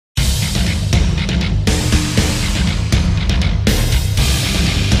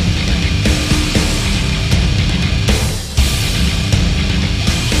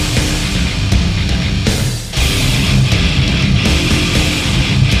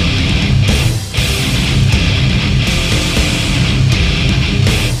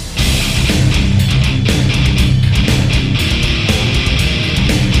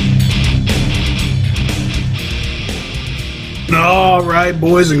right,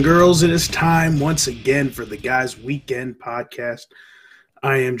 boys and girls, it is time once again for the Guys Weekend podcast.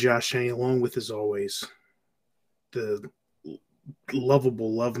 I am Josh Shane, along with, as always, the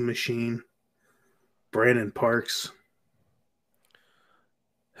lovable love machine, Brandon Parks.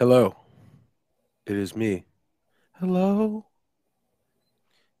 Hello, it is me. Hello,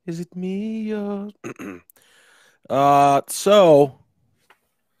 is it me? So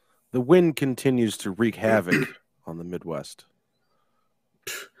the wind continues to wreak havoc on the Midwest.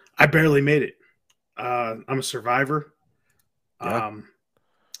 I barely made it. I'm a survivor. Yeah.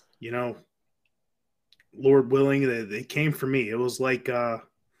 You know, Lord willing, they came for me. It was like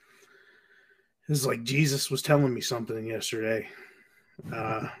Jesus was telling me something yesterday.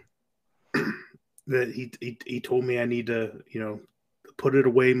 That he told me I need to, put it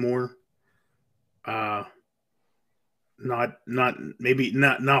away more. Not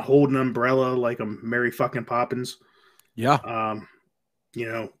hold an umbrella like I'm Mary fucking Poppins. Yeah.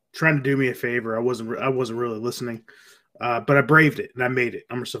 Trying to do me a favor. I wasn't really listening, but I braved it and I made it.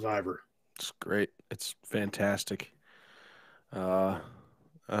 I'm a survivor. It's great. It's fantastic. I'm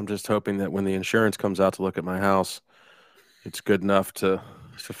just hoping that when the insurance comes out to look at my house, it's good enough to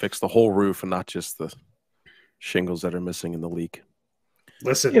fix the whole roof and not just the shingles that are missing in the leak.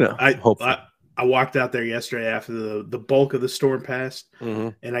 Listen, Hopefully. I walked out there yesterday after the bulk of the storm passed,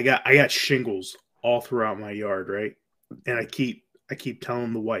 and I got shingles all throughout my yard, right? And I keep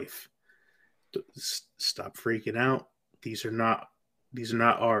telling the wife, stop freaking out. These are not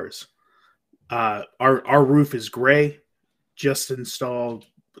ours. Our roof is gray, just installed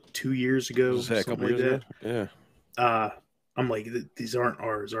 2 years ago, A couple years ago. Yeah. I'm like, these aren't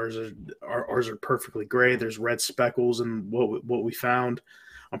ours. Ours are perfectly gray. There's red speckles in what we found.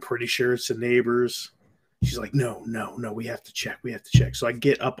 I'm pretty sure it's the neighbors. She's like, no, we have to check. So I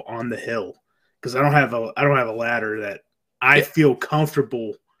get up on the hill because I don't have a ladder that I feel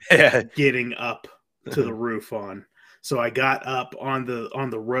comfortable getting up to the roof on. So I got up on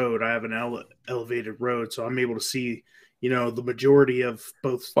the road. I have an elevated road, so I'm able to see, the majority of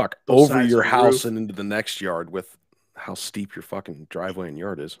both over your house and into the next yard with how steep your fucking driveway and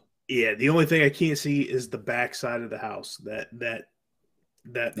yard is. Yeah, the only thing I can't see is the back side of the house. That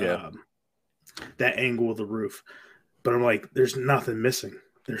angle of the roof. But I'm like, there's nothing missing.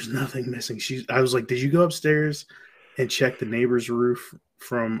 I was like, did you go upstairs and check the neighbor's roof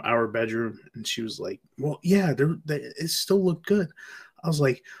from our bedroom? And she was like, well, yeah, it still looked good. I was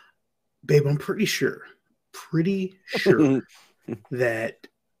like, babe, I'm pretty sure that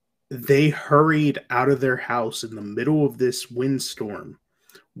they hurried out of their house in the middle of this windstorm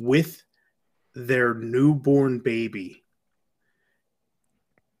with their newborn baby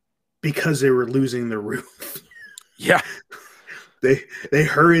because they were losing their roof. Yeah. They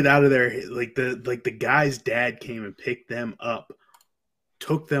hurried out of there. Like the guy's dad came and picked them up,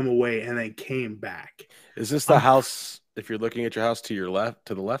 took them away, and then came back. Is this the house, if you're looking at your house, to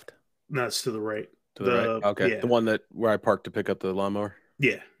the left? No, it's to the right. To the right? Okay. Yeah. The one where I parked to pick up the lawnmower?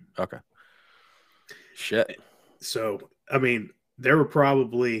 Yeah. Okay. Shit. So, I mean, there were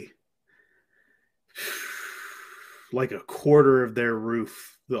probably like a quarter of their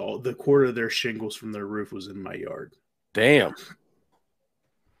roof, the quarter of their shingles from their roof was in my yard. Damn.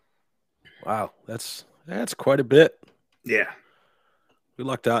 Wow, that's quite a bit. Yeah, we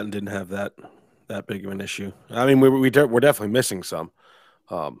lucked out and didn't have that big of an issue. I mean, we're definitely missing some,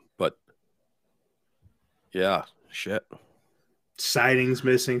 but yeah, shit. Siding's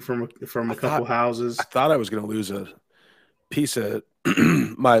missing from a couple houses. I thought I was going to lose a piece of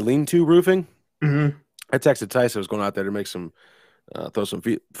my lean-to roofing. Mm-hmm. I texted Tyson. I was going out there to make some throw some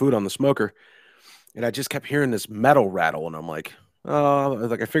food on the smoker, and I just kept hearing this metal rattle, and I'm like,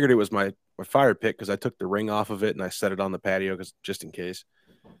 oh, I figured it was my fire pit because I took the ring off of it and I set it on the patio just in case.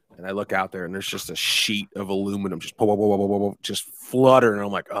 And I look out there and there's just a sheet of aluminum just fluttering. And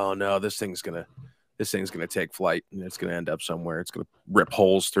I'm like, oh no, this thing's gonna take flight and it's gonna end up somewhere. It's gonna rip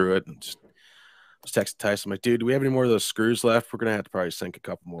holes through it. And I was texting Tyson, I'm like, dude, do we have any more of those screws left? We're gonna have to probably sink a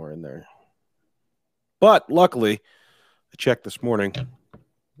couple more in there. But luckily, I checked this morning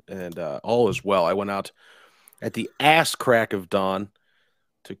and all is well. I went out at the ass crack of dawn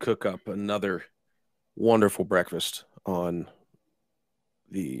to cook up another wonderful breakfast on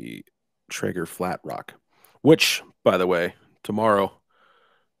the Traeger Flat Rock, which, by the way, tomorrow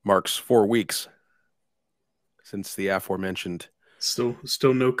marks 4 weeks since the aforementioned. Still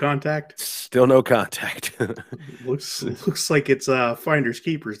no contact. Still no contact. looks like it's finders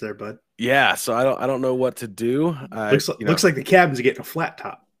keepers there, bud. Yeah, so I don't know what to do. Looks like the cabin's getting a flat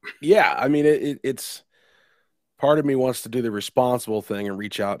top. Yeah, I mean it's. Part of me wants to do the responsible thing and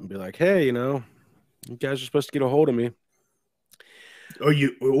reach out and be like, hey, you guys are supposed to get a hold of me.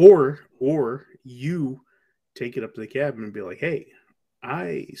 Or you take it up to the cabin and be like, hey,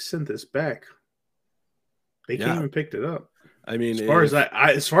 I sent this back. They came and picked it up. I mean,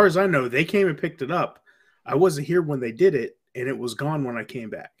 as far as I know, they came and picked it up. I wasn't here when they did it, and it was gone when I came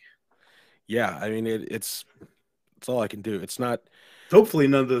back. Yeah, I mean, it's all I can do. It's not. Hopefully,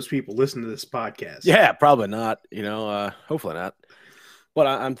 none of those people listen to this podcast. Yeah, probably not. Hopefully not. But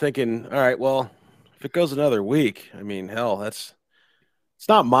I'm thinking, all right, well, if it goes another week, I mean, hell, it's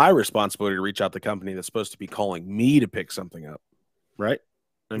not my responsibility to reach out to the company that's supposed to be calling me to pick something up, right?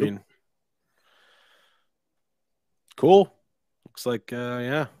 I mean, cool. Looks like,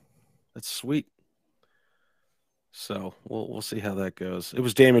 yeah, that's sweet. So we'll see how that goes. It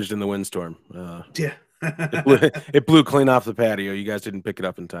was damaged in the windstorm. Yeah. it blew clean off the patio. You guys didn't pick it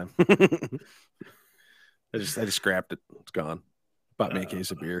up in time. I just scrapped it. It's gone. Bought me a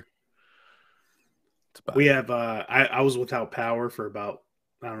case of beer. We have I was without power for about,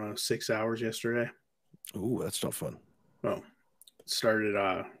 I don't know, 6 hours yesterday. Ooh, that's not fun. Well,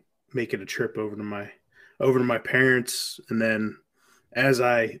 started making a trip over to my parents, and then as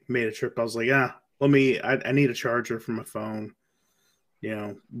I made a trip, I was like, I need a charger for my phone.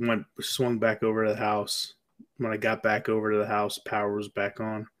 Swung back over to the house. When I got back over to the house, power was back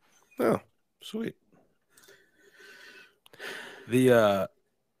on. Oh, sweet. I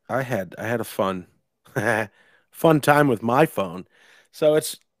had a fun time with my phone. So I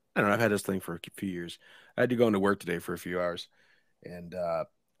don't know, I've had this thing for a few years. I had to go into work today for a few hours, and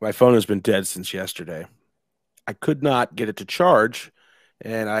my phone has been dead since yesterday. I could not get it to charge,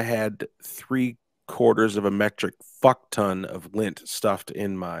 and I had 3/4 of a metric fuck ton of lint stuffed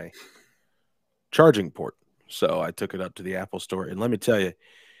in my charging port. So I took it up to the Apple store, and let me tell you,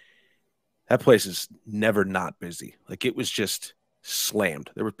 that place is never not busy. Like, it was just slammed.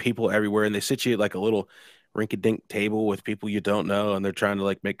 There were people everywhere, and they sit you at like a little rinky-dink table with people you don't know, and they're trying to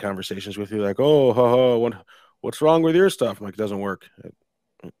like make conversations with you, like, oh, what's wrong with your stuff? I'm like, it doesn't work. I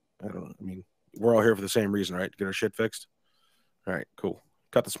don't know. I mean, we're all here for the same reason, right? To get our shit fixed. All right, cool.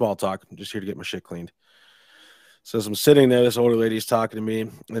 Cut the small talk. I'm just here to get my shit cleaned. So as I'm sitting there, this older lady's talking to me,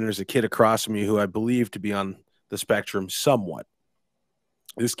 and there's a kid across from me who I believe to be on the spectrum somewhat.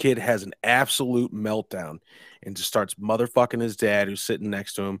 This kid has an absolute meltdown and just starts motherfucking his dad, who's sitting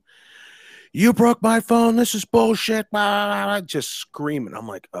next to him. You broke my phone. This is bullshit. Just screaming. I'm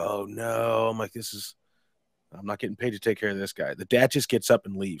like, oh no. I'm like, I'm not getting paid to take care of this guy. The dad just gets up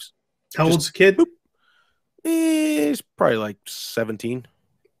and leaves. How old's the kid? Boop. He's probably like 17.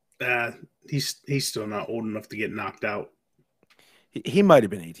 He's still not old enough to get knocked out. He might have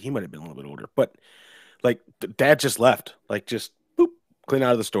been 18. He might have been a little bit older, but like, the dad just left, like, just boop, clean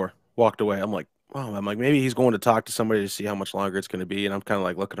out of the store, walked away. I'm like, maybe he's going to talk to somebody to see how much longer it's going to be. And I'm kind of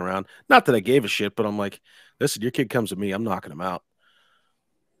like looking around. Not that I gave a shit, but I'm like, listen, your kid comes to me, I'm knocking him out.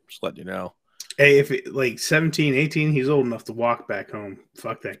 Just letting you know. Hey, if it, like 17, 18, he's old enough to walk back home.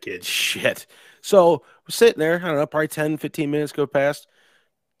 Fuck that kid. Shit. So we're sitting there, I don't know, probably 10, 15 minutes go past.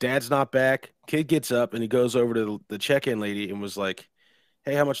 Dad's not back. Kid gets up and he goes over to the check-in lady and was like,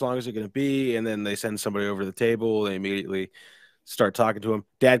 hey, how much longer is it going to be? And then they send somebody over to the table. They immediately start talking to him.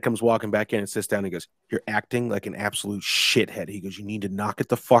 Dad comes walking back in and sits down and he goes, you're acting like an absolute shithead. He goes, you need to knock it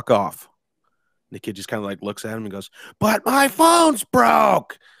the fuck off. And the kid just kind of like looks at him and goes, but my phone's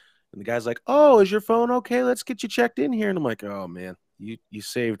broke. And the guy's like, oh, is your phone okay? Let's get you checked in here. And I'm like, oh, man, you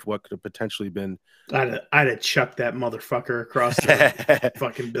saved what could have potentially been. I'd have chucked that motherfucker across the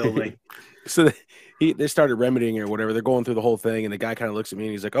fucking building. So they started remedying or whatever. They're going through the whole thing, and the guy kind of looks at me,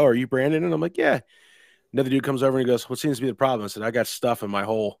 and he's like, oh, are you Brandon? And I'm like, yeah. Another dude comes over and he goes, what seems to be the problem? I said, I got stuff in my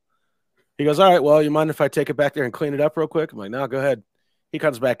hole. He goes, all right, well, you mind if I take it back there and clean it up real quick? I'm like, no, go ahead. He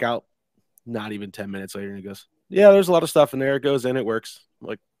comes back out not even 10 minutes later, and he goes, yeah, there's a lot of stuff in there. It goes in, it works. I'm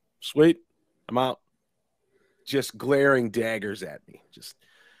like, sweet, I'm out. Just glaring daggers at me. Just,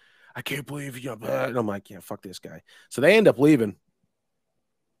 I can't believe you. And I'm like, yeah, fuck this guy. So they end up leaving.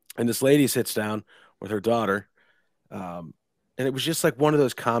 And this lady sits down with her daughter. And it was just like one of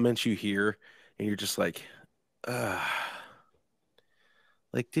those comments you hear, and you're just like,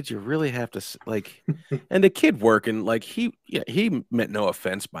 did you really have to, like, and the kid working, like, he meant no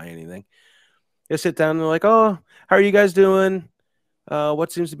offense by anything. They sit down and they're like, oh, how are you guys doing?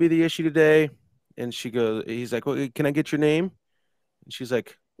 What seems to be the issue today? And he's like, well, can I get your name? And she's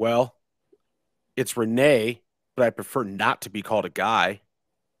like, well, it's Renee, but I prefer not to be called a guy.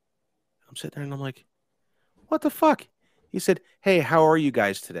 I'm sitting there and I'm like, what the fuck? He said, hey, how are you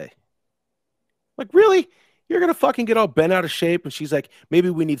guys today? I'm like, really? You're going to fucking get all bent out of shape? And she's like, maybe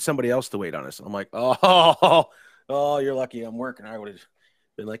we need somebody else to wait on us. And I'm like, oh, you're lucky I'm working. I would have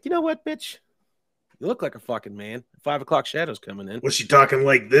been like, you know what, bitch? You look like a fucking man. 5 o'clock shadow's coming in. Was she talking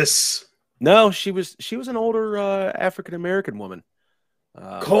like this? No, she was an older African American woman.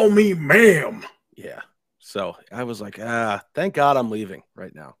 Call me ma'am. Yeah. So I was like, thank God I'm leaving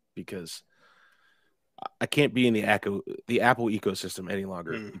right now because I can't be in the Apple ecosystem any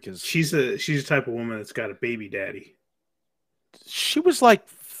longer because she's the type of woman that's got a baby daddy. She was like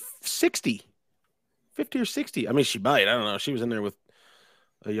 60, 50 or 60. I mean, she might. I don't know. She was in there with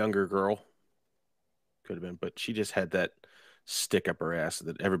a younger girl. Could have been, but she just had that stick up her ass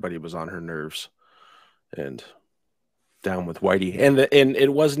that everybody was on her nerves and down with Whitey. And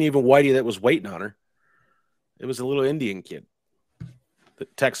it wasn't even Whitey that was waiting on her. It was a little Indian kid, the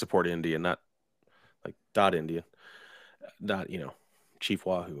tech support Indian, not like dot Indian, not, Chief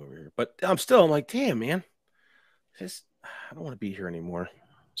Wahoo over here. But I'm like, damn, man, I don't want to be here anymore.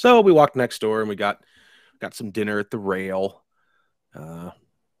 So we walked next door and we got some dinner at the Rail.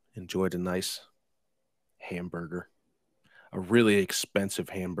 Enjoyed a nice hamburger, a really expensive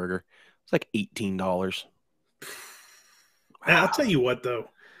hamburger. It's like $18. Wow. I'll tell you what, though,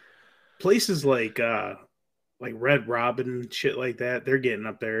 places like Red Robin, shit like that, they're getting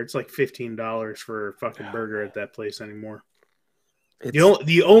up there. It's like $15 for a fucking burger at that place anymore.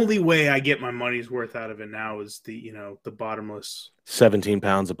 The only way I get my money's worth out of it now is the bottomless 17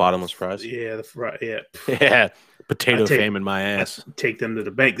 pounds of bottomless fries. Yeah, yeah, potato fame in my ass. I take them to the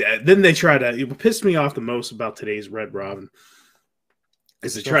bank. Then they try to. It pissed me off the most about today's Red Robin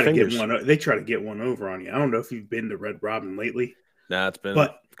is they try to get one. They try to get one over on you. I don't know if you've been to Red Robin lately. Nah, it's been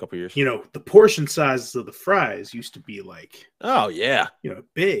a couple years. The portion sizes of the fries used to be like, oh yeah,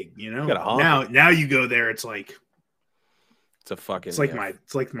 big. Now you go there, it's like. It's a fucking. It's like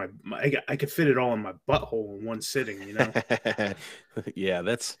my. I could fit it all in my butthole in one sitting. Yeah,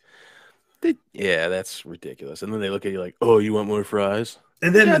 that's ridiculous. And then they look at you like, "Oh, you want more fries?"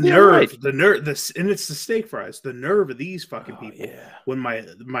 And then the nerve, and it's the steak fries. The nerve of these fucking people. Yeah. When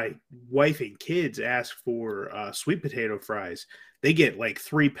my wife and kids ask for sweet potato fries, they get like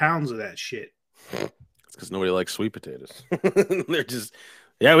 3 pounds of that shit. It's because nobody likes sweet potatoes. They're just,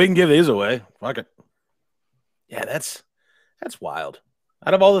 we can give these away. Fuck it. Yeah, that's wild.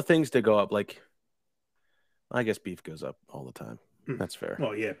 Out of all the things to go up, like, I guess beef goes up all the time. That's fair.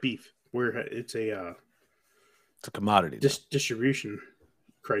 Well, yeah, beef. It's a commodity. Distribution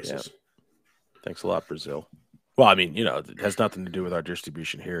crisis. Yeah. Thanks a lot, Brazil. Well, I mean, it has nothing to do with our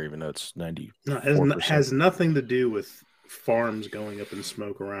distribution here, even though it's 90%. No, it has nothing to do with farms going up in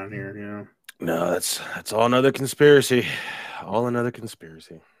smoke around here. No, that's all another conspiracy. All another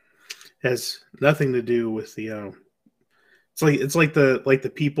conspiracy. Has nothing to do with the. It's like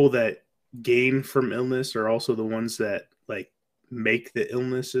the people that gain from illness are also the ones that like make the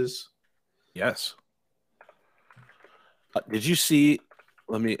illnesses. Yes. Did you see?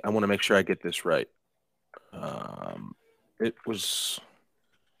 I want to make sure I get this right. It was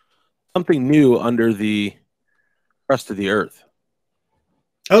something new under the crust of the earth.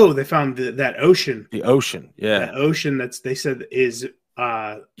 Oh, they found that ocean. The ocean, yeah. That ocean they said is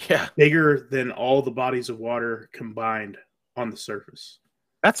bigger than all the bodies of water combined on the surface.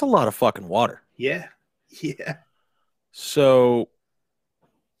 That's a lot of fucking water. Yeah. Yeah. So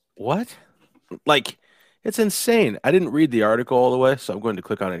what? Like, it's insane. I didn't read the article all the way, so I'm going to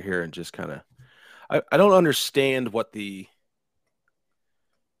click on it here and just kind of I don't understand what the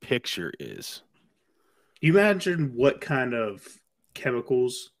picture is. You imagine what kind of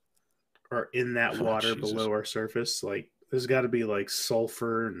chemicals are in that water below our surface? Like, there's got to be like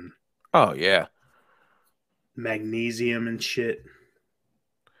sulfur and magnesium and shit.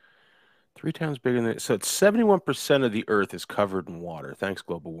 3 times bigger than it. So it's 71% of the earth is covered in water. Thanks,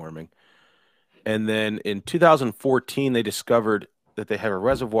 global warming. And then in 2014, they discovered that they have a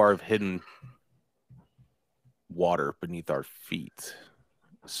reservoir of hidden water beneath our feet.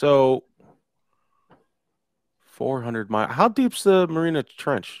 So 400 miles. How deep's the Mariana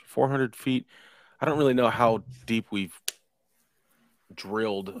Trench? 400 feet. I don't really know how deep we've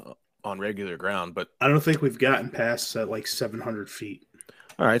drilled on regular ground, but I don't think we've gotten past like 700 feet.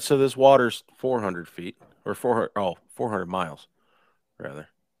 All right, so this water's 400 feet or 400 miles, rather.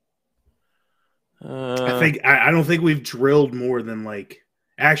 I don't think we've drilled more than like.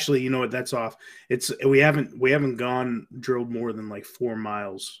 Actually, you know what? That's off. We haven't drilled more than like 4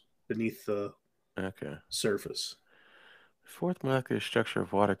 miles beneath the surface. Fourth molecular structure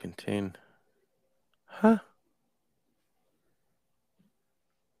of water contained. Huh?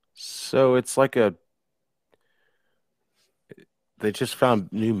 So it's like they just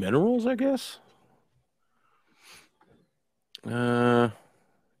found new minerals, I guess.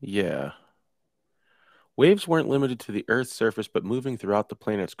 Yeah. Waves weren't limited to the Earth's surface, but moving throughout the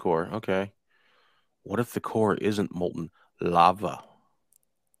planet's core. Okay. What if the core isn't molten lava?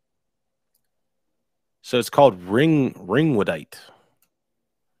 So it's called ringwoodite.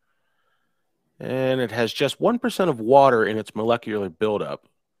 And it has just 1% of water in its molecular buildup.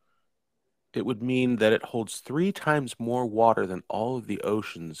 It would mean that it holds 3 times more water than all of the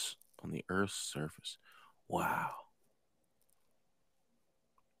oceans on the Earth's surface. Wow.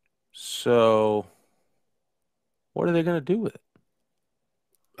 So, what are they going to do with it?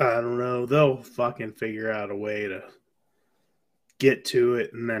 I don't know. They'll fucking figure out a way to get to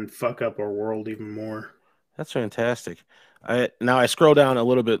it and then fuck up our world even more. That's fantastic. Now I scroll down a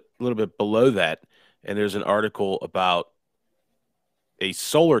little bit below that, and there's an article about a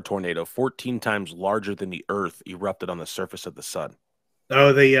solar tornado 14 times larger than the Earth erupted on the surface of the sun.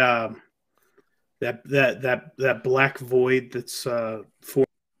 Oh, that black void that's There's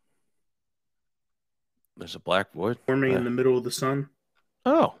a black void forming in the middle of the sun.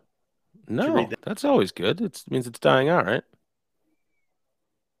 Oh, Did you no, read that? that's always good. It means it's dying out, right?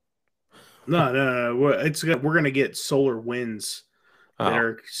 No. We're gonna get solar winds that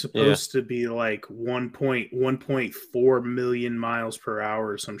are supposed to be like 1.4 million miles per hour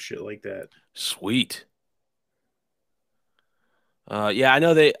or some shit like that. Sweet. Yeah, I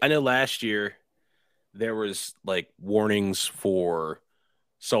know last year there was like warnings for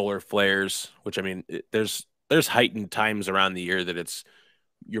solar flares, which I mean, there's heightened times around the year that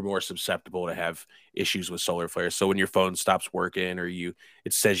you're more susceptible to have issues with solar flares. So when your phone stops working or it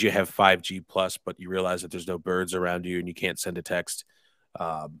says you have 5G plus, but you realize that there's no birds around you and you can't send a text,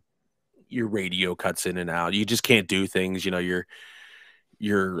 your radio cuts in and out. You just can't do things. You know,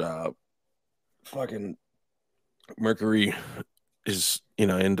 your fucking Mercury is,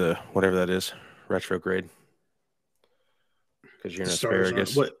 into whatever that is, retrograde. Because you're an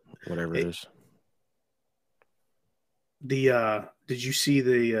asparagus, whatever it is. Did you see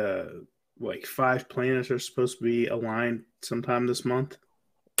the like 5 planets are supposed to be aligned sometime this month?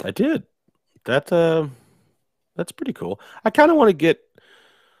 I did. That's pretty cool. I kind of want to get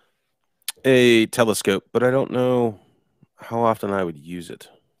a telescope, but I don't know how often I would use it.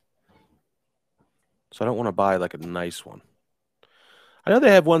 So I don't want to buy like a nice one. I know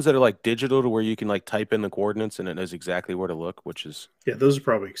they have ones that are like digital to where you can like type in the coordinates and it knows exactly where to look, which is... Yeah, those are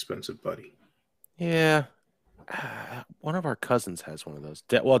probably expensive, buddy. Yeah. One of our cousins has one of those.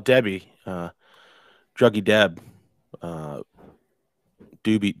 Debbie, Druggy Deb,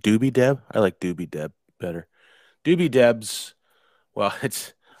 Doobie Deb. I like Doobie Deb better. Doobie Deb's, well,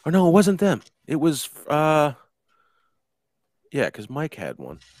 it wasn't them. It was, yeah, because Mike had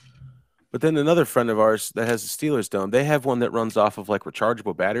one. But then another friend of ours that has a Steelers dome, they have one that runs off of like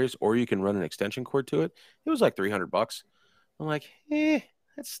rechargeable batteries, or you can run an extension cord to it. It was like $300. I'm like,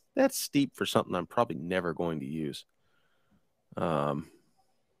 that's steep for something I'm probably never going to use. But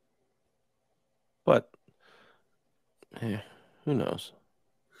who knows?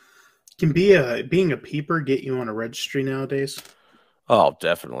 Can being a peeper get you on a registry nowadays? Oh,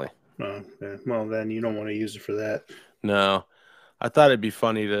 definitely. Oh, yeah. Well, then you don't want to use it for that. No, I thought it'd be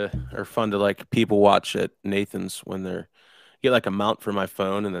fun to like people watch at Nathan's when they're get like a mount for my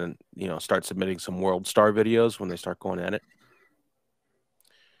phone and then start submitting some World Star videos when they start going at it.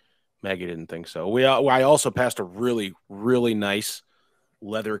 Maggie didn't think so. I also passed a really, really nice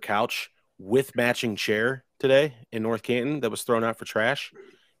leather couch with matching chair today in North Canton that was thrown out for trash.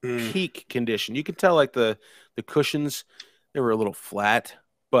 Peak condition. You could tell like the cushions, they were a little flat,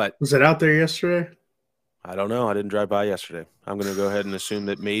 but... Was it out there yesterday? I don't know. I didn't drive by yesterday. I'm going to go ahead and assume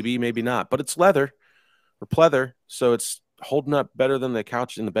that maybe not, but it's leather or pleather, so it's holding up better than the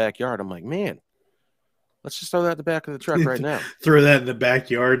couch in the backyard. I'm like, man, let's just throw that in the back of the truck right now. Throw that in the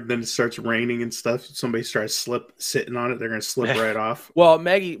backyard, then it starts raining and stuff. Somebody starts sitting on it, they're going to slip right off. Well,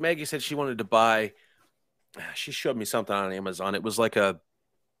 Maggie said she wanted to buy. She showed me something on Amazon. It was like a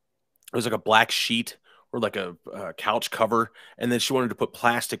black sheet or like a couch cover, and then she wanted to put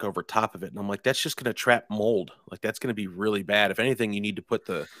plastic over top of it. And I'm like, that's just going to trap mold. Like, that's going to be really bad. If anything, you need to put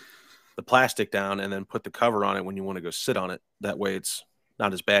the plastic down and then put the cover on it when you want to go sit on it. That way it's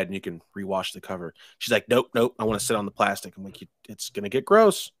not as bad and you can rewash the cover. She's like, nope, I want to sit on the plastic. I'm like, it's going to get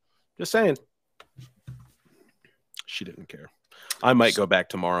gross. Just saying. She didn't care. I might go back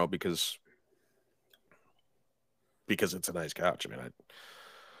tomorrow because it's a nice couch. I mean,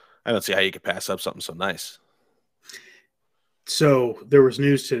 I don't see how you could pass up something so nice. So there was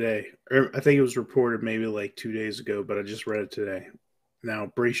news today. I think it was reported maybe like 2 days ago, but I just read it today.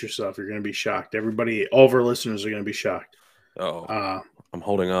 Now brace yourself. You're going to be shocked. All of our listeners are going to be shocked. Oh, I'm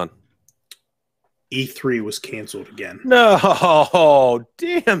holding on. E3 was canceled again. No,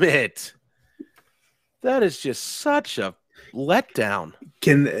 damn it. That is just such a letdown.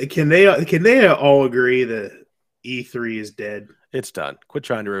 Can they all agree that E3 is dead? It's done. Quit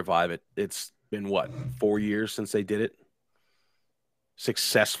trying to revive it. It's been what, 4 years since they did it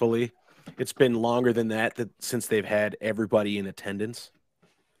successfully. It's been longer than that since they've had everybody in attendance.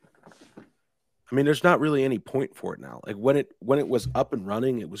 I mean, there's not really any point for it now. Like when it was up and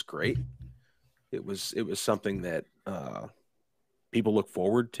running, it was great. It was something that people look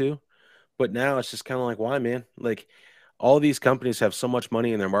forward to. But now it's just kind of like, why, man? Like all these companies have so much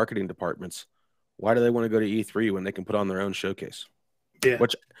money in their marketing departments. Why do they want to go to E3 when they can put on their own showcase? Yeah.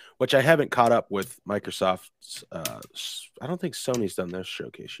 Which I haven't caught up with Microsoft's. I don't think Sony's done their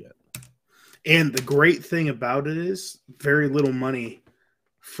showcase yet. And the great thing about it is very little money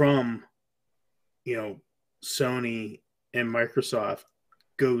from, Sony and Microsoft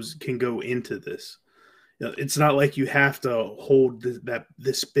can go into this. It's not like you have to hold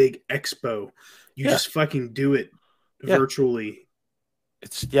this big expo. You just fucking do it virtually.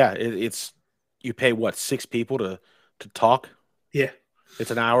 It's you pay what, 6 people to talk? Yeah.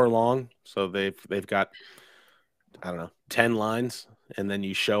 It's an hour long, so they've got, I don't know, 10 lines, and then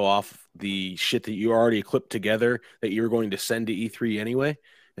you show off the shit that you already clipped together that you're going to send to E3 anyway,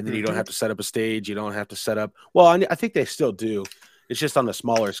 and then you don't have to set up a stage, you don't have to set up. Well, I think they still do. It's just on a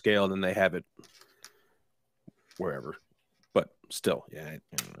smaller scale, and then they have it wherever. But still, yeah, I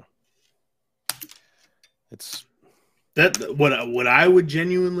don't know. It's that what I would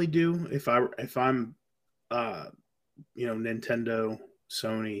genuinely do if I'm Nintendo,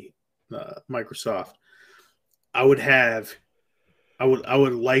 Sony, Microsoft, I would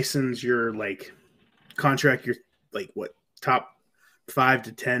license your contract your top 5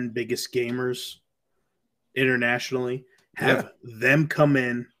 to 10 biggest gamers internationally, have them come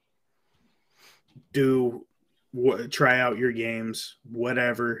in, try out your games,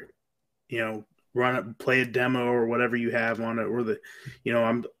 whatever, run it, play a demo or whatever you have on it, or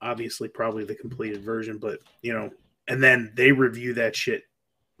I'm obviously probably the completed version, but and then they review that shit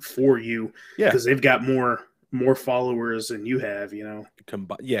for you because they've got more followers than you have,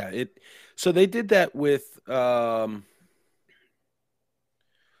 So they did that with the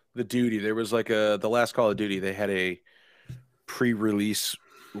Duty. There was the last Call of Duty, they had a pre-release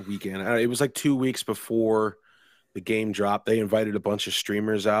weekend. It was 2 weeks before the game dropped. They invited a bunch of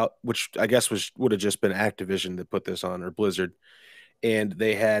streamers out, which I guess would have just been Activision that put this on, or Blizzard. And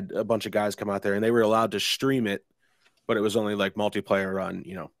they had a bunch of guys come out there, and they were allowed to stream it, but it was only multiplayer on,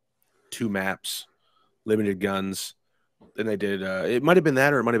 2 maps, limited guns. Then they did, it might have been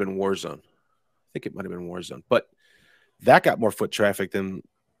that, or it might have been Warzone. I think it might have been Warzone, but that got more foot traffic than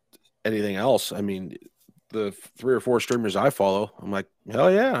anything else. I mean, the 3 or 4 streamers I follow, I'm like, hell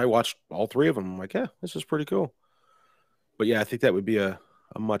yeah, I watched all 3 of them. I'm like, yeah, this is pretty cool. But yeah, I think that would be a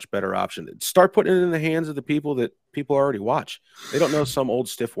much better option. Start putting it in the hands of the people that people already watch. They don't know some old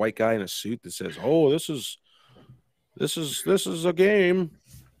stiff white guy in a suit that says, "Oh, this is a game."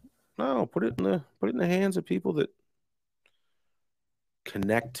 No, put it in the hands of people that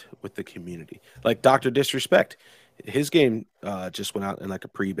connect with the community. Like Dr. Disrespect, his game just went out in a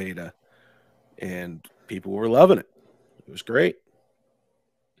pre-beta, and people were loving it. It was great.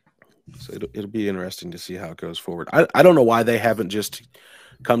 So it'll be interesting to see how it goes forward. I don't know why they haven't just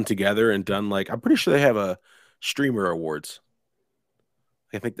come together and done I'm pretty sure they have a streamer awards.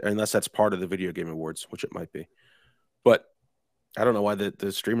 I think, unless that's part of the video game awards, which it might be. But I don't know why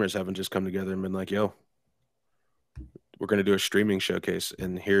the streamers haven't just come together and been like, yo, we're going to do a streaming showcase,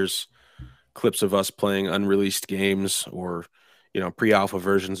 and here's clips of us playing unreleased games or, pre-alpha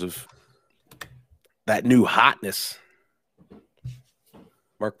versions of that new hotness.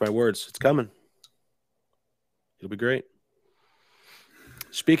 Mark my words, it's coming. It'll be great.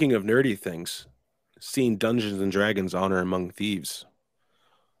 Speaking of nerdy things, seeing Dungeons and Dragons Honor Among Thieves.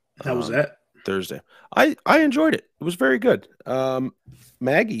 How was that? Thursday. I enjoyed it. It was very good.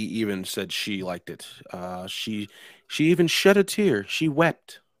 Maggie even said she liked it. She even shed a tear. She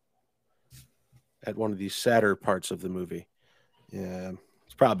wept at one of these sadder parts of the movie. Yeah,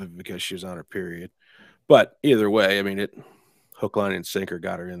 it's probably because she was on her period. But either way, I mean, hook, line, and sinker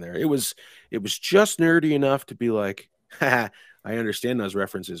got her in there. It was just nerdy enough to be like, haha, I understand those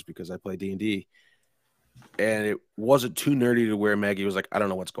references because I play D&D. And it wasn't too nerdy to where Maggie was like, I don't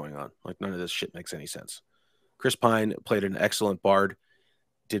know what's going on. None of this shit makes any sense. Chris Pine played an excellent bard,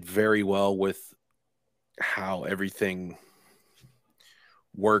 did very well with how everything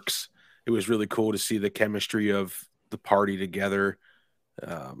works. It was really cool to see the chemistry of the party together.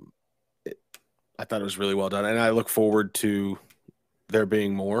 I thought it was really well done. And I look forward to there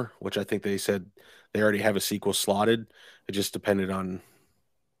being more, which I think they said they already have a sequel slotted. It just depended on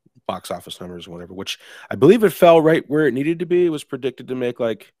box office numbers or whatever, which I believe it fell right where it needed to be. It was predicted to make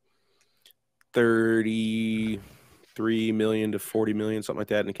like 33 million to 40 million, something like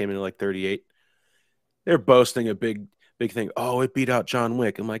that, and it came in at like 38. They're boasting a big thing. Oh, it beat out John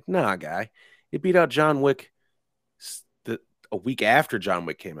Wick. I'm like, nah, guy. It beat out John Wick a week after John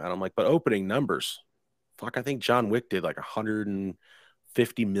Wick came out. I'm like, but opening numbers. Fuck, I think John Wick did like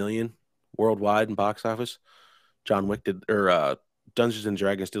 150 million worldwide in box office. John Wick did, or Dungeons and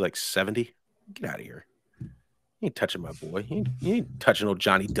Dragons did like 70. Get out of here. You ain't touching my boy. You ain't touching old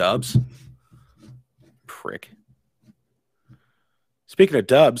Johnny Dubs. Prick. Speaking of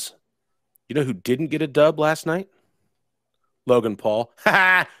dubs, you know who didn't get a dub last night? Logan Paul.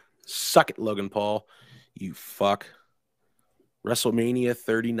 Ha! Suck it, Logan Paul. You fuck. WrestleMania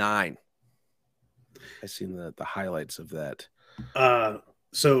 39. I seen the highlights of that.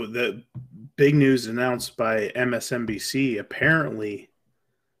 So the big news announced by MSNBC, apparently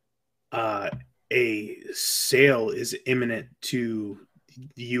a sale is imminent to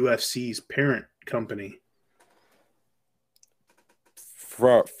the UFC's parent company.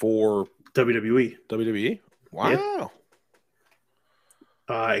 For WWE. WWE? Wow.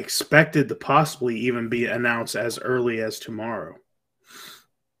 Yep. Expected to possibly even be announced as early as tomorrow.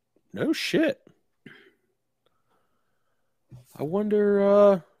 No shit. I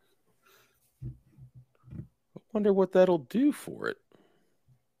wonder what that'll do for it.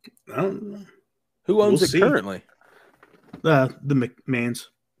 I don't know. Who owns it currently? The McMahons.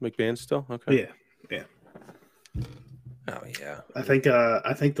 McMahon still? Okay. Yeah. Oh yeah. I think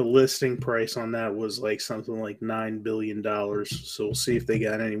the listing price on that was like something like $9 billion. So we'll see if they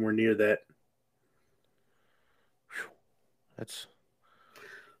got anywhere near that. It's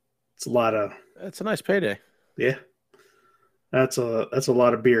a lot of. That's a nice payday. Yeah. That's a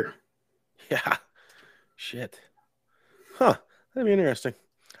lot of beer. Yeah. Shit. Huh. That'd be interesting.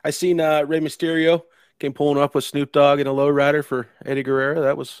 I seen Rey Mysterio came pulling up with Snoop Dogg in a lowrider for Eddie Guerrero.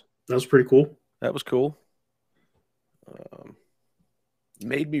 That was pretty cool. That was cool.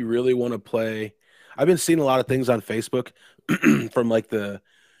 Made me really want to play. I've been seeing a lot of things on Facebook from like the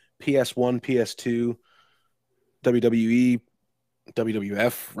PS1, PS2, WWE,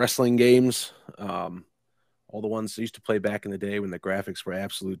 WWF wrestling games. All the ones I used to play back in the day when the graphics were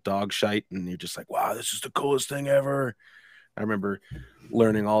absolute dog shite, and you're just like, wow, this is the coolest thing ever. I remember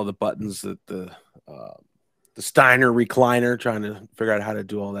learning all the buttons that the Steiner recliner, trying to figure out how to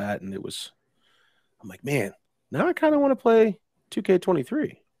do all that, and I'm like, man, now I kind of want to play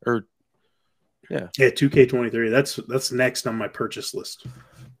 2K23 or yeah 2K23. That's next on my purchase list.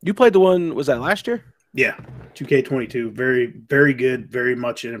 You played the one, was that last year? Yeah, 2K22, very very good, very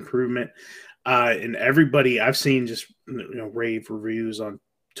much an improvement. And everybody I've seen just rave reviews on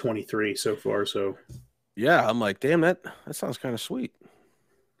 23 so far. So yeah, I'm like, damn, that sounds kind of sweet.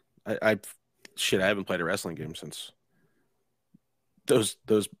 I haven't played a wrestling game since those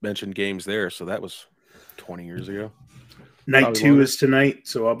mentioned games there. So that was 20 years ago. Night 2 is tonight,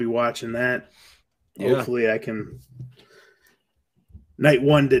 so I'll be watching that. Yeah. Hopefully I can. Night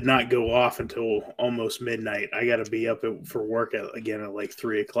 1 did not go off until almost midnight. I got to be up for work again at like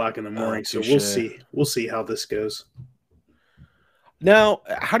 3 o'clock in the morning. So we'll see. We'll see how this goes. Now,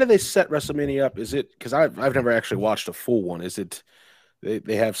 how do they set WrestleMania up? Is it, because I've never actually watched a full one. Is it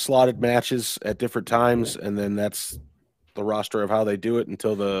they have slotted matches at different times, and then that's the roster of how they do it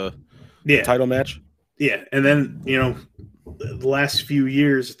until the title match? Yeah, and then the last few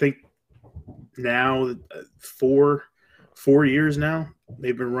years, I think now 4 years now,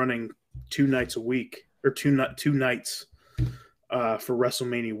 they've been running 2 nights a week or two nights for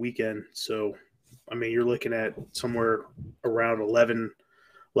WrestleMania weekend. So, I mean, you're looking at somewhere around 11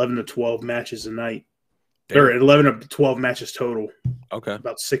 to 12 matches a night. Damn. Or 11 to 12 matches total. Okay.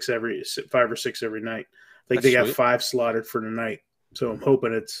 About 5 or 6 every night. I think they got 5 slotted for the night. So I'm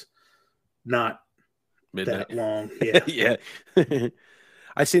hoping it's not midnight. That long. Yeah. Yeah.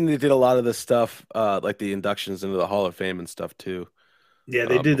 I seen they did a lot of this stuff, like the inductions into the Hall of Fame and stuff too. Yeah,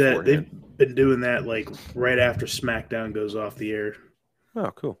 they did that. They've been doing that like right after SmackDown goes off the air.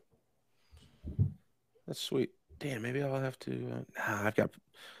 Oh, cool. That's sweet. Damn, maybe I'll have to. I've got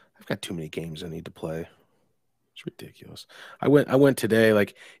too many games I need to play. It's ridiculous. I went today.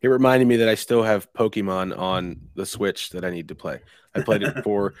 Like, it reminded me that I still have Pokemon on the Switch that I need to play. I played it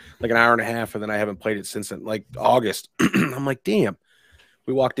for like an hour and a half, and then I haven't played it since like August. I'm like, damn.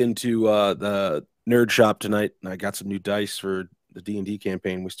 We walked into the nerd shop tonight, and I got some new dice for the D&D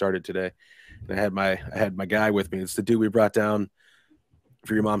campaign we started today. And I had my guy with me. It's the dude we brought down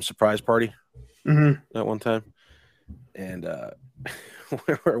for your mom's surprise party that one time. And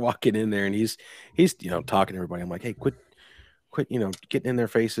we're walking in there, and he's talking to everybody. I'm like, hey, quit quit, getting in their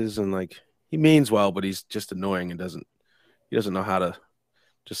faces. And like, he means well, but he's just annoying and he doesn't know how to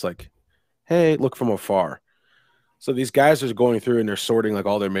just like, hey, look from afar. So these guys are going through and they're sorting like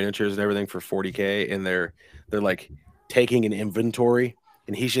all their miniatures and everything for 40K, and they're like taking an inventory,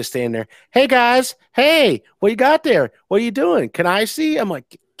 and he's just standing there. Hey guys, hey, what you got there? What are you doing? Can I see? I'm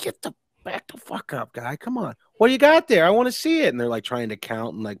like, back the fuck up, guy. Come on. What do you got there? I want to see it. And they're like trying to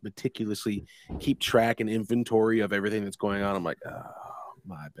count and like meticulously keep track and inventory of everything that's going on. I'm like, oh,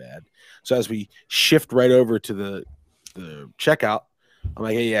 my bad. So as we shift right over to the checkout, I'm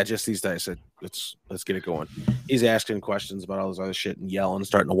like, hey, yeah, just these dice. Let's get it going. He's asking questions about all this other shit and yelling,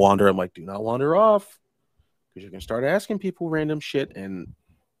 starting to wander. I'm like, do not wander off, because you're gonna start asking people random shit, and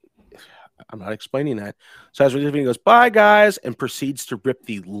I'm not explaining that. So as we're leaving, he goes, bye guys, and proceeds to rip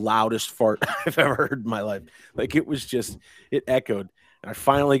the loudest fart I've ever heard in my life. Like, it was just, it echoed. And I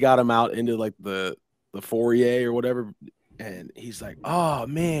finally got him out into like the foyer or whatever, and he's like, oh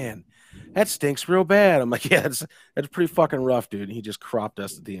man, that stinks real bad. I'm like, yeah, that's pretty fucking rough, dude. And he just crop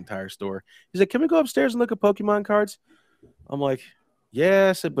dusted the entire store. He's like, can we go upstairs and look at Pokemon cards? I'm like, yeah.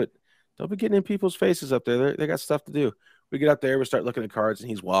 I said, but don't be getting in people's faces up there. They got stuff to do. We get up there, we start looking at cards, and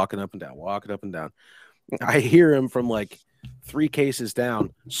he's walking up and down. I hear him from like 3 cases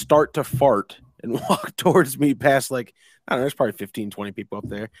down start to fart and walk towards me past like, I don't know, there's probably 15, 20 people up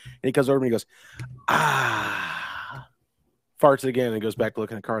there. And he comes over to me and goes, farts it again and goes back to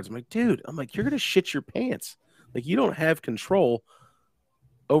looking at cards. I'm like, dude, you're going to shit your pants. Like, you don't have control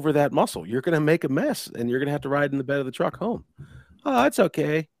over that muscle. You're going to make a mess, and you're going to have to ride in the bed of the truck home. Oh, it's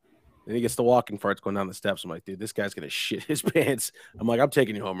okay. And he gets the walking farts going down the steps. I'm like, dude, this guy's going to shit his pants. I'm like, I'm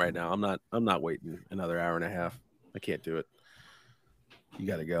taking you home right now. I'm not waiting another hour and a half. I can't do it. You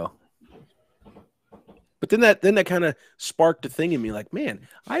got to go. But then that kind of sparked a thing in me, like, man,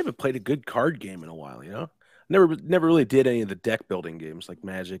 I haven't played a good card game in a while, Never really did any of the deck building games like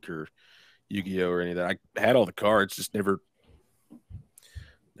Magic or Yu-Gi-Oh or any of that. I had all the cards, just never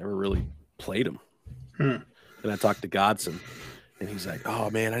really played them. And I talked to Godson, and he's like, oh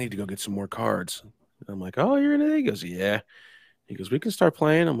man, I need to go get some more cards. And I'm like, oh, you're in it? He goes, yeah. He goes, we can start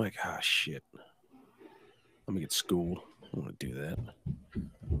playing. I'm like, ah, shit. I'm gonna get schooled. I want to do that.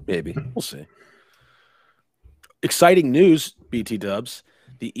 Maybe. We'll see. Exciting news, BT Dubs.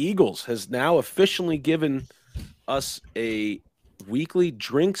 The Eagles has now officially given us a weekly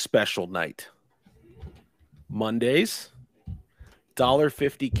drink special night. Mondays,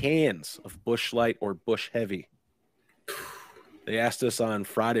 $1.50 cans of Busch Light or Busch Heavy. They asked us on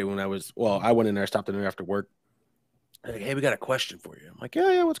Friday when I went in there, stopped in there after work. They're like, hey, we got a question for you. I'm like,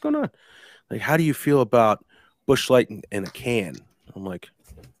 yeah, what's going on? Like, how do you feel about Busch Light in a can? I'm like,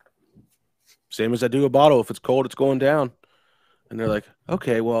 same as I do a bottle. If it's cold, it's going down. And they're like,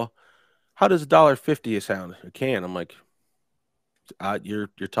 okay, well, how does $1.50 sound a can? I'm like, you're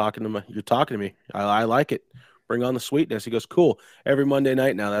talking to me. I like it. Bring on the sweetness. He goes, cool. Every Monday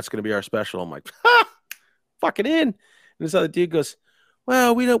night now, that's going to be our special. I'm like, fucking in. And this other dude goes,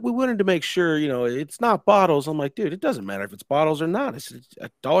 well, we wanted to make sure, it's not bottles. I'm like, dude, it doesn't matter if it's bottles or not. It's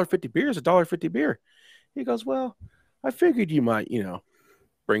 $1.50 beer is $1.50 beer. He goes, well, I figured you might,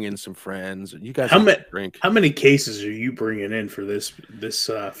 bring in some friends. You guys drink. How many cases are you bringing in for this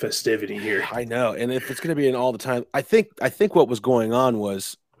festivity here? I know, and if it's going to be in all the time, I think what was going on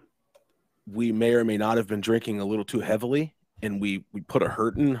was we may or may not have been drinking a little too heavily, and we put a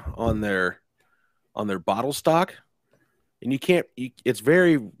hurting on their bottle stock. And it's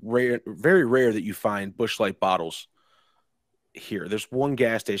very rare that you find Busch Light bottles here. There's one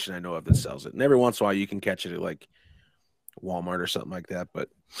gas station I know of that sells it, and every once in a while you can catch it at like Walmart or something like that, but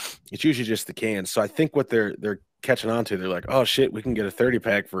it's usually just the cans. So I think what they're catching on to, they're like, oh shit, we can get a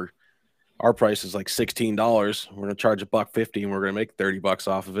 30-pack for our price is like $16. We're gonna charge $1.50 and we're gonna make $30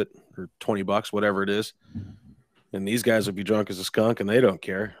 off of it, or $20, whatever it is. And these guys will be drunk as a skunk and they don't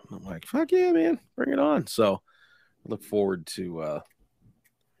care. I'm like, fuck yeah, man, bring it on. So I look forward to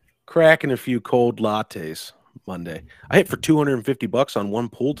cracking a few cold lattes Monday. I hit for $250 on one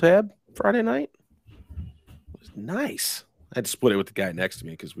pool tab Friday night. It was nice. I had to split it with the guy next to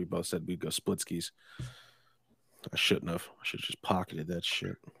me because we both said we'd go split skis. I shouldn't have. I should have just pocketed that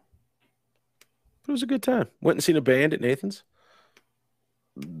shit. But it was a good time. Went and seen a band at Nathan's.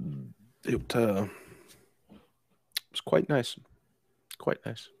 It was quite nice. Quite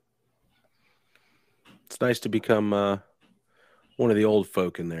nice. It's nice to become one of the old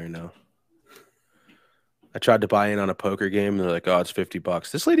folk in there now. I tried to buy in on a poker game, and they're like, oh, it's $50.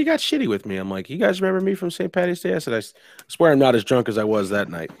 This lady got shitty with me. I'm like, you guys remember me from St. Patty's Day? I said, I swear I'm not as drunk as I was that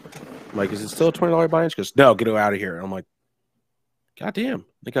night. I'm like, is it still a $20 buy-in? She goes, no, get out of here. And I'm like, God damn.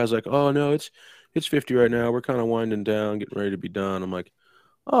 The guy's like, oh, no, it's It's 50 right now. We're kind of winding down, getting ready to be done. I'm like,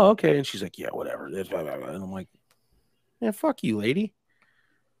 oh, okay. And she's like, yeah, whatever. And I'm like, yeah, fuck you, lady.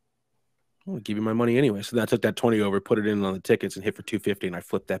 I'm gonna give you my money anyway. So then I took that 20 over, put it in on the tickets, and hit for 250, and I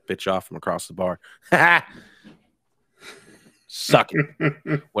flipped that bitch off from across the bar. Suck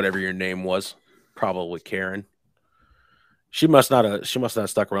it. Whatever your name was. Probably Karen. She must not have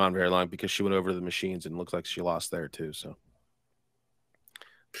stuck around very long because she went over to the machines and looks like she lost there too. So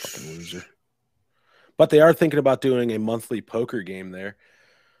fucking loser. But they are thinking about doing a monthly poker game there.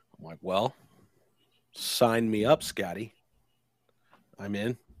 I'm like, well, sign me up, Scotty. I'm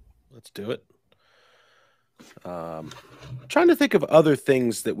in. Let's do it. Trying to think of other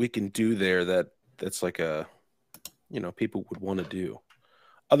things that we can do there that's like a, you know, people would want to do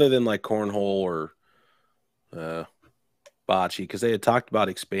other than like cornhole or bocce, because they had talked about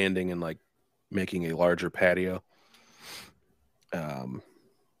expanding and like making a larger patio.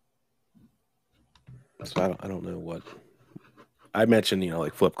 So I don't know what I mentioned, you know,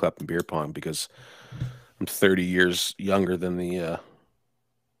 like flip cup and beer pong because I'm 30 years younger than the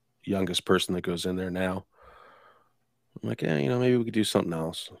youngest person that goes in there now. I'm like, yeah, you know, maybe we could do something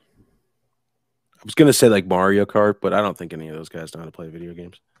else. I was gonna say like Mario Kart, but I don't think any of those guys know how to play video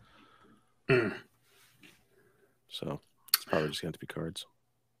games. So it's probably just going to be cards.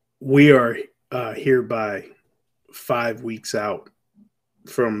 We are hereby 5 weeks out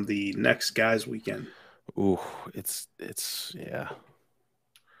from the next guys' weekend. Ooh, it's yeah,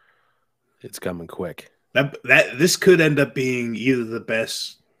 it's coming quick. That this could end up being either the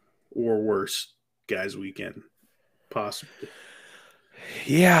best or worst guys' weekend possibly.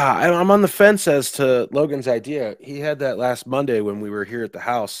 Yeah, I'm on the fence as to Logan's idea. He had that last Monday when we were here at the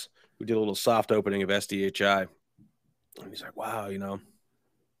house. We did a little soft opening of SDHI. And he's like, wow, you know,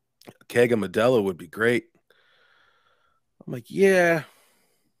 a keg of Modelo would be great. I'm like, yeah.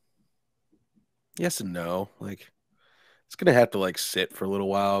 Yes and no. Like, it's going to have to, like, sit for a little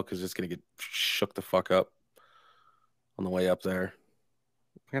while because it's going to get shook the fuck up on the way up there.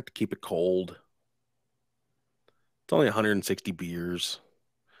 I have to keep it cold. It's only 160 beers.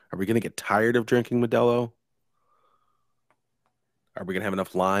 Are we going to get tired of drinking Modelo? Are we going to have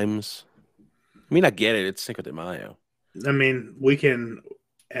enough limes? I mean, I get it. It's Cinco de Mayo. I mean, we can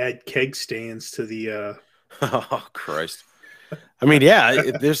add keg stands to the. Oh Christ! I mean, yeah,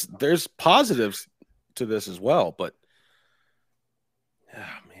 there's positives to this as well, but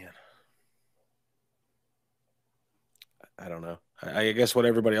oh man, I don't know. I guess what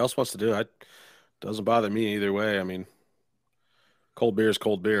everybody else wants to do, it doesn't bother me either way. I mean, cold beer is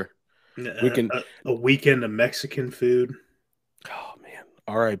cold beer. We can a weekend of Mexican food. Oh man,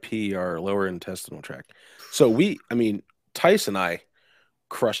 RIP our lower intestinal tract. So Tice and I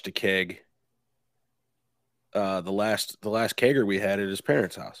crushed a keg. The last kegger we had at his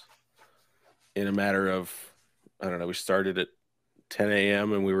parents' house in a matter of, I don't know, we started at 10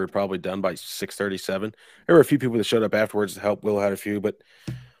 a.m. and we were probably done by 6:37. There were a few people that showed up afterwards to help. Will had a few, but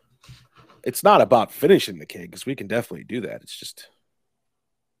it's not about finishing the keg because we can definitely do that. It's just,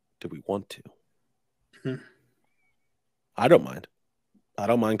 do we want to? I don't mind. I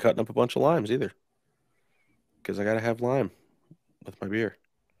don't mind cutting up a bunch of limes either because I got to have lime with my beer.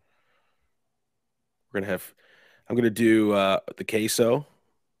 I'm going to do the queso.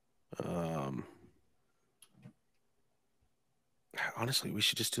 Honestly, we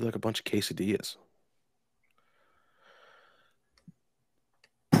should just do like a bunch of quesadillas.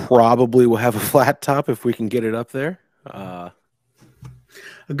 Probably we'll have a flat top if we can get it up there. I'll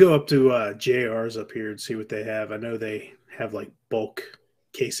go up to JR's up here and see what they have. I know they have like bulk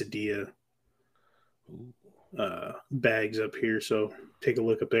quesadilla bags up here, so take a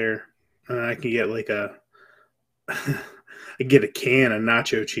look up there. I can get like I get a can of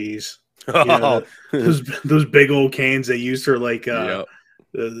nacho cheese. You know, those big old cans they use for like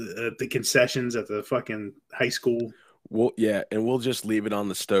the concessions at the fucking high school. Well, yeah, and we'll just leave it on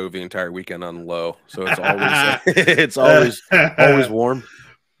the stove the entire weekend on low, so it's always always warm,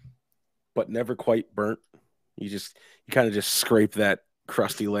 but never quite burnt. You kind of just scrape that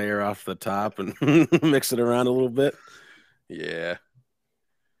crusty layer off the top and mix it around a little bit. Yeah.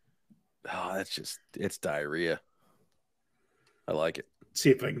 Oh, it's diarrhea. I like it. See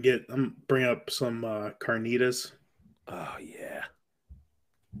if I can bring up some carnitas. Oh yeah.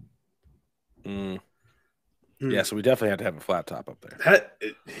 Yeah, so we definitely have to have a flat top up there. I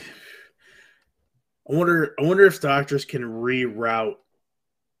wonder if doctors can reroute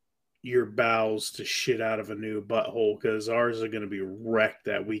your bowels to shit out of a new butthole because ours are going to be wrecked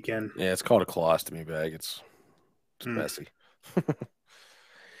that weekend. Yeah, it's called a colostomy bag. It's messy.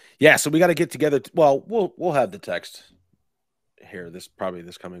 Yeah, so we got to get together. Well, we'll have the text here this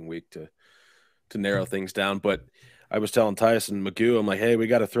coming week to narrow things down. But I was telling Tyson Magoo, I'm like, hey, we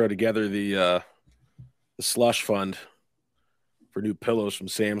got to throw together the slush fund for new pillows from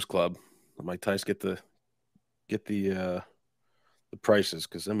Sam's Club. I'm like, Tyson, get the prices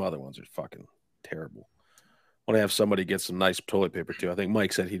because them other ones are fucking terrible. I want to have somebody get some nice toilet paper too. I think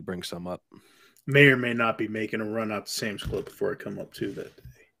Mike said he'd bring some up. May or may not be making a run out to Sam's Club before I come up to that day.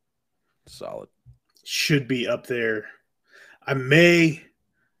 Solid. Should be up there. I may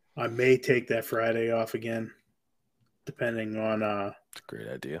take that Friday off again, depending on It's a great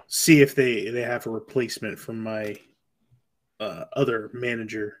idea. See if they have a replacement for my other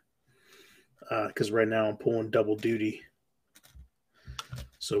manager, because right now I'm pulling double duty.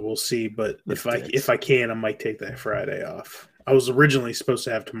 So we'll see. But if I can, I might take that Friday off. I was originally supposed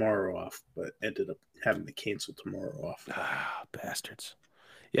to have tomorrow off, but ended up having to cancel tomorrow off. Ah, bastards.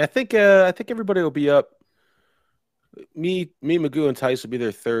 Yeah, I think everybody will be up. Me, Magoo, and Tice will be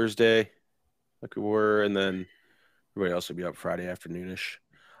there Thursday, like we were, and then everybody else will be up Friday afternoonish.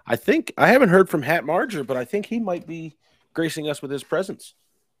 I think I haven't heard from Hat Marger, but I think he might be gracing us with his presence.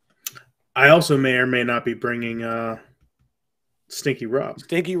 I also may or may not be bringing Stinky Rob.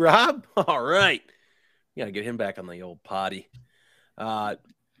 Stinky Rob? All right. You got to get him back on the old potty.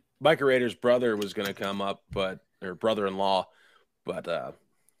 Micah Rader's brother was going to come up, or brother-in-law, but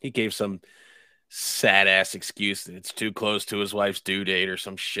he gave some sad-ass excuse that it's too close to his wife's due date or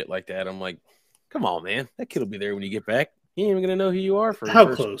some shit like that. I'm like, come on, man. That kid will be there when you get back. He ain't even going to know who you are for how the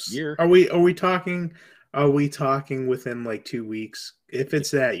first close year. Are we talking within like 2 weeks? If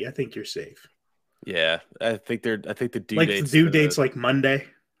it's that, I think you're safe. Yeah, I think the due like date's the due date's like Monday.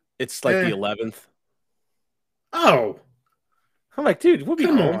 It's like the 11th. Oh, I'm like, dude, we'll be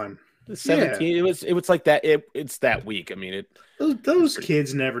come home. on. The 17th. Yeah. It was like that. It's that week. I mean, those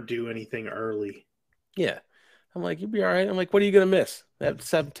kids never do anything early. Yeah, I'm like, you'll be all right. I'm like, what are you gonna miss? Have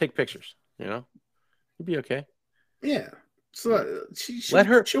to take pictures. You know, you'll be okay. Yeah. So let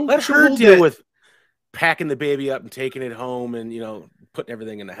her deal with packing the baby up and taking it home and putting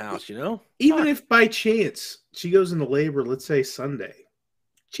everything in the house. Even if by chance she goes into labor, let's say Sunday,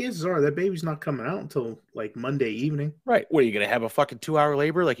 chances are that baby's not coming out until like Monday evening. Right. What are you gonna have a fucking 2-hour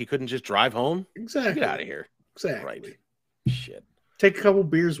labor? Like you couldn't just drive home? Exactly. Get out of here. Exactly. Right. Shit. Take a couple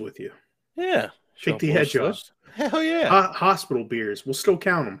beers with you. Yeah. Take the edge off. Hell yeah. Hospital beers. We'll still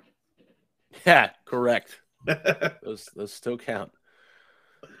count them. Yeah, correct. those still count.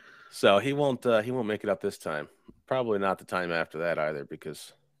 So he won't make it up this time. Probably not the time after that either,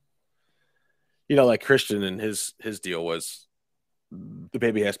 because like Christian and his deal was the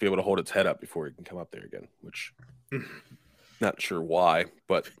baby has to be able to hold its head up before he can come up there again, which not sure why,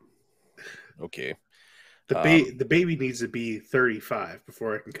 but okay. The baby needs to be 35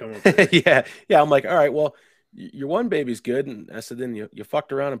 before I can come up there. Yeah. I'm like, all right, well, your one baby's good. And I said, then you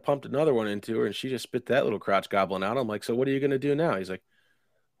fucked around and pumped another one into her, and she just spit that little crotch goblin out. I'm like, so what are you going to do now? He's like,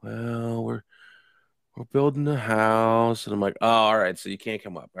 well, we're building a house. And I'm like, oh, all right, so you can't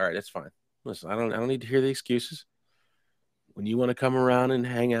come up. All right, that's fine. Listen, I don't need to hear the excuses. When you want to come around and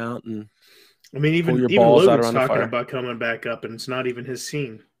hang out and even Logan's talking about coming back up, and it's not even his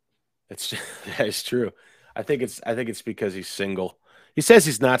scene. It's true. I think it's because he's single. He says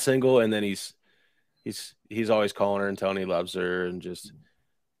he's not single, and then he's always calling her and telling he loves her, and just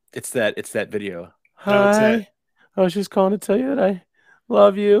it's that video. Hi, I was just calling to tell you that I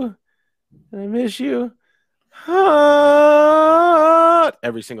love you and I miss you.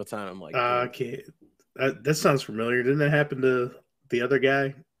 Every single time I'm like, okay, that sounds familiar. Didn't that happen to the other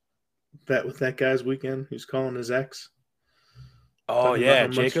guy? With that guy's weekend, who's calling his ex. Oh yeah,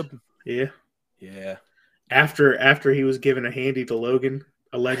 Jacob. Yeah. After he was given a handy to Logan,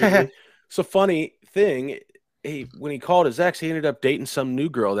 allegedly. So funny thing, when he called his ex, he ended up dating some new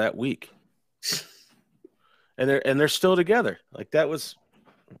girl that week, and they're still together. Like that was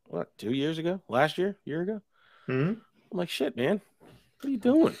what, 2 years ago? Last year? Year ago? Mm-hmm. I'm like, shit, man, what are you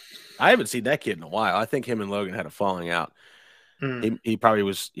doing? I haven't seen that kid in a while. I think him and Logan had a falling out. Mm. He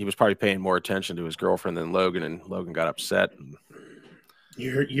was probably paying more attention to his girlfriend than Logan, and Logan got upset. And...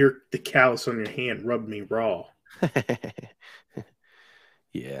 You're the callus on your hand rubbed me raw.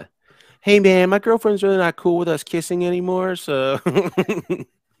 Yeah. Hey man, my girlfriend's really not cool with us kissing anymore, so that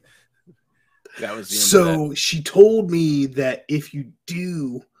was the end of that. She told me that if you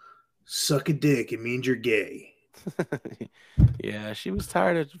do suck a dick, it means you're gay. Yeah, she was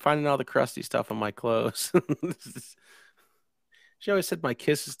tired of finding all the crusty stuff on my clothes. She always said my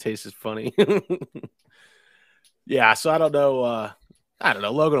kisses tasted funny. Yeah, so I don't know.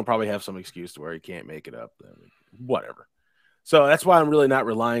 Logan will probably have some excuse to where he can't make it up. I mean, whatever. So that's why I'm really not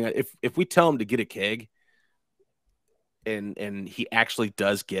relying on if we tell him to get a keg, and he actually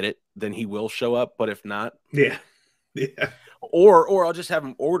does get it, then he will show up. But if not, yeah. Or I'll just have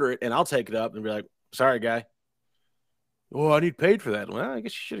him order it and I'll take it up and be like, sorry, guy. Well, I need paid for that. Well, I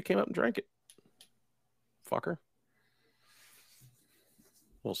guess you should have came up and drank it. Fucker.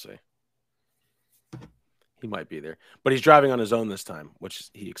 We'll see. He might be there. But he's driving on his own this time, which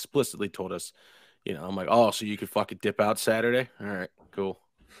he explicitly told us. I'm like, oh, so you could fucking dip out Saturday? All right, cool.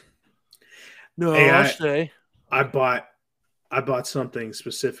 No, Hey, I'll stay. I bought something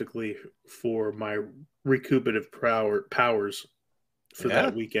specifically for my recuperative powers for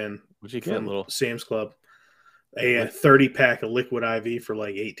that weekend. What'd you get? Little Sam's Club. A 30-pack of liquid IV for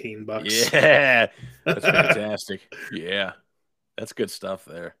like $18. Yeah, that's fantastic. Yeah, that's good stuff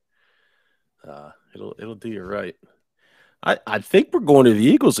there. It'll do you right. I think we're going to the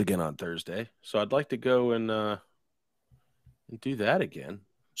Eagles again on Thursday, so I'd like to go and do that again.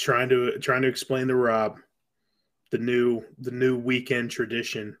 Trying to explain to Rob the new weekend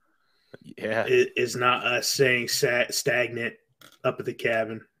tradition. Yeah, is not us saying stagnant up at the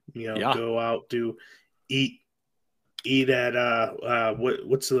cabin. Go out, eat at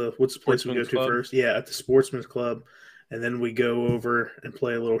what's the place we go to first? Yeah, at the Sportsman's Club, and then we go over and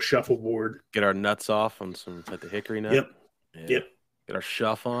play a little shuffleboard. Get our nuts off on some at the Hickory Nut. Yep. Yeah. Yep. Get our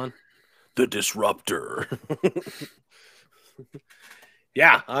shuff on. The Disruptor.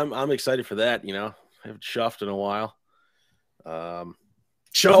 Yeah, I'm excited for that. I haven't shuffed in a while.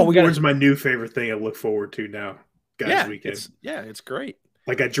 Shuffleboard's my new favorite thing I look forward to now, guys. Weekend. It's great.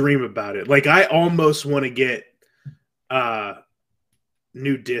 Like I dream about it. Like I almost want to get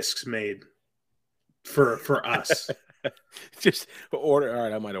new discs made for us. Just order. All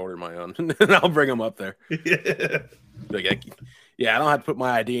right, I might order my own, and I'll bring them up there. Yeah, I don't have to put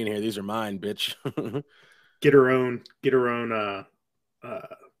my ID in here. These are mine, bitch. Get her own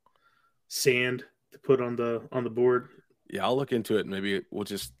sand to put on the board. Yeah, I'll look into it. Maybe we'll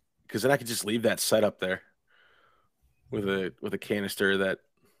just because then I could just leave that set up there with a canister of that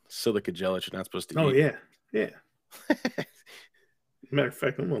silica gel that you're not supposed to eat. Oh yeah. Matter of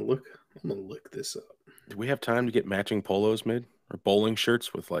fact, I'm gonna look this up. Do we have time to get matching polos made or bowling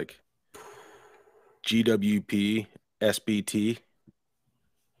shirts with like GWP, SBT?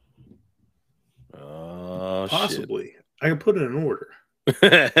 Oh, possibly. Shit. I can put it in order.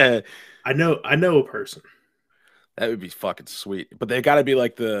 I know a person. That would be fucking sweet. But they got to be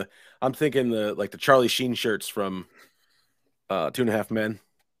like I'm thinking the Charlie Sheen shirts from 2.5 Men.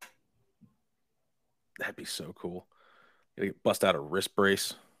 That'd be so cool. You bust out a wrist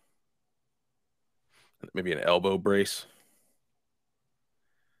brace. Maybe an elbow brace.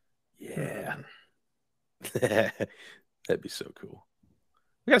 Yeah. That'd be so cool.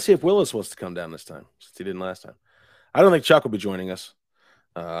 We got to see if Willis wants to come down this time, since he didn't last time. I don't think Chuck will be joining us.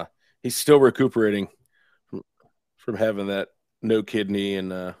 He's still recuperating from having that no kidney,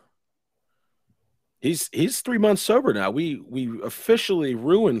 and he's 3 months sober now. We officially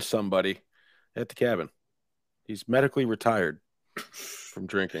ruined somebody at the cabin. He's medically retired from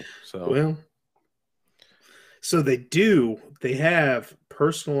drinking. So they have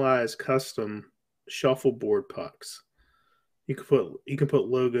personalized custom shuffleboard pucks. You can put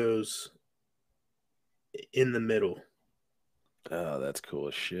logos in the middle. Oh, that's cool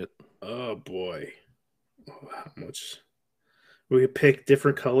as shit. Oh boy. Oh, how much we can pick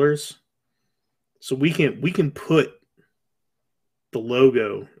different colors. So we can put the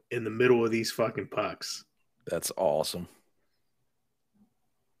logo in the middle of these fucking pucks. That's awesome.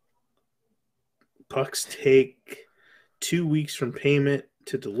 Pucks take 2 weeks from payment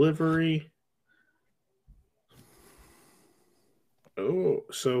to delivery. Oh,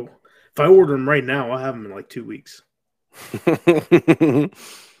 so if I order them right now, I'll have them in like 2 weeks.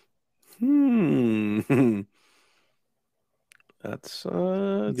 That's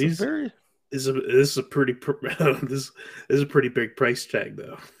this is a pretty this is a pretty big price tag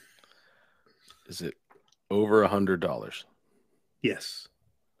though. Is it over $100? Yes.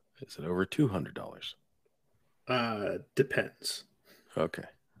 Is it over $200? Depends. Okay.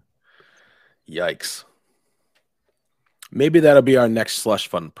 Yikes. Maybe that'll be our next slush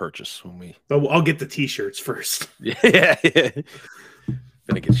fund purchase when we. But I'll get the t-shirts first. Yeah.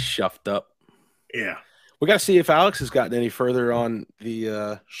 Gonna get shuffed up. Yeah. We got to see if Alex has gotten any further on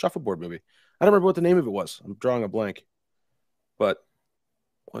the shuffleboard movie. I don't remember what the name of it was. I'm drawing a blank. But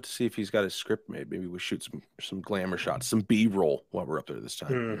we'll have to see if he's got his script made. Maybe we shoot some glamour shots, some B-roll while we're up there this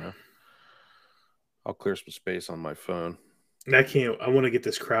time. You know? I'll clear some space on my phone. I want to get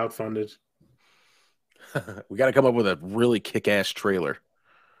this crowdfunded. We got to come up with a really kick-ass trailer.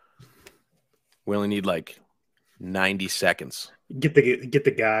 We only need like 90 seconds. Get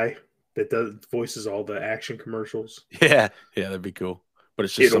the guy that does voices all the action commercials. Yeah, that'd be cool. But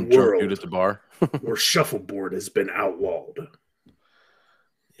it's just In a some drunk world dude at the bar. where shuffleboard has been outlawed.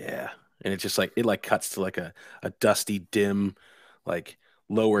 Yeah. And it just like it like cuts to like a dusty, dim, like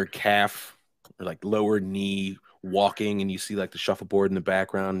lower calf or like lower knee walking, and you see like the shuffleboard in the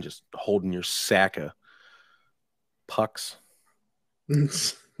background just holding your sack of pucks.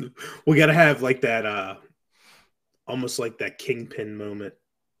 We gotta have like that almost like that Kingpin moment,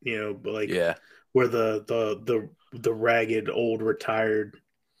 but like where the ragged old retired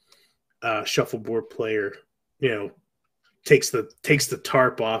shuffleboard player, takes the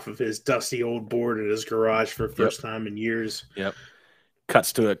tarp off of his dusty old board in his garage for the first time in years. Yep.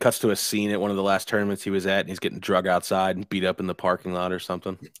 Cuts to a scene at one of the last tournaments he was at, and he's getting drug outside and beat up in the parking lot or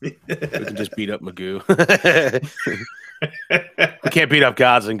something. We can just beat up Magoo. We can't beat up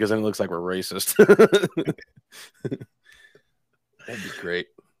Godzin because then it looks like we're racist. That'd be great.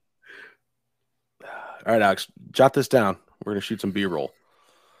 All right, Alex, jot this down. We're gonna shoot some B-roll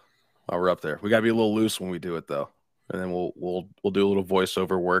while we're up there. We gotta be a little loose when we do it, though, and then we'll do a little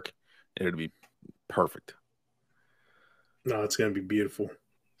voiceover work, and it'll be perfect. No, it's gonna be beautiful.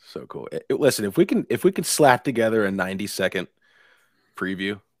 So cool. Listen, if we can slap together a 90-second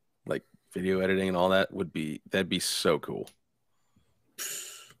preview, like video editing and all that, that'd be so cool.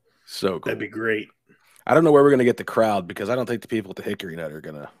 So cool. That'd be great. I don't know where we're gonna get the crowd because I don't think the people at the Hickory Nut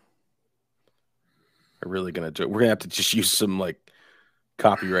are really gonna do it. We're gonna have to just use some like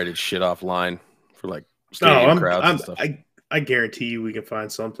copyrighted shit offline for like stadium crowds and stuff. I guarantee you we can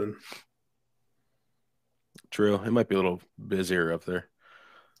find something. True. It might be a little busier up there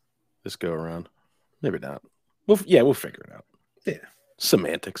this go around. Maybe not. We'll figure it out. Yeah.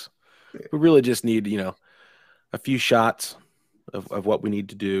 Semantics. Yeah. We really just need, a few shots of what we need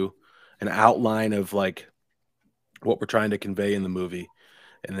to do, an outline of like what we're trying to convey in the movie,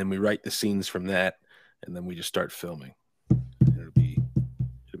 and then we write the scenes from that, and then we just start filming. It'll be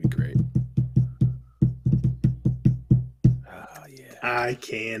great. Oh yeah. I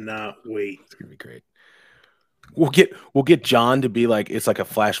cannot wait. It's gonna be great. We'll get John to be like, it's like a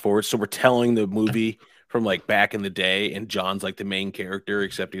flash forward. So we're telling the movie from like back in the day, and John's like the main character,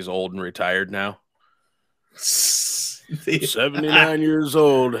 except he's old and retired now. 79 years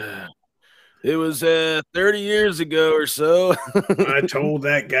old. It was 30 years ago or so. I told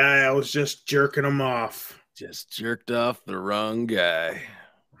that guy I was just jerking him off. Just jerked off the wrong guy.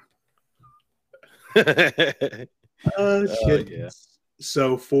 Oh, shit. Yeah.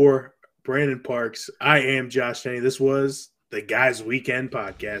 So for Brandon Parks, I am Josh Denny. This was the Guys Weekend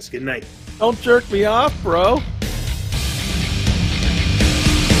Podcast. Good night. Don't jerk me off, bro.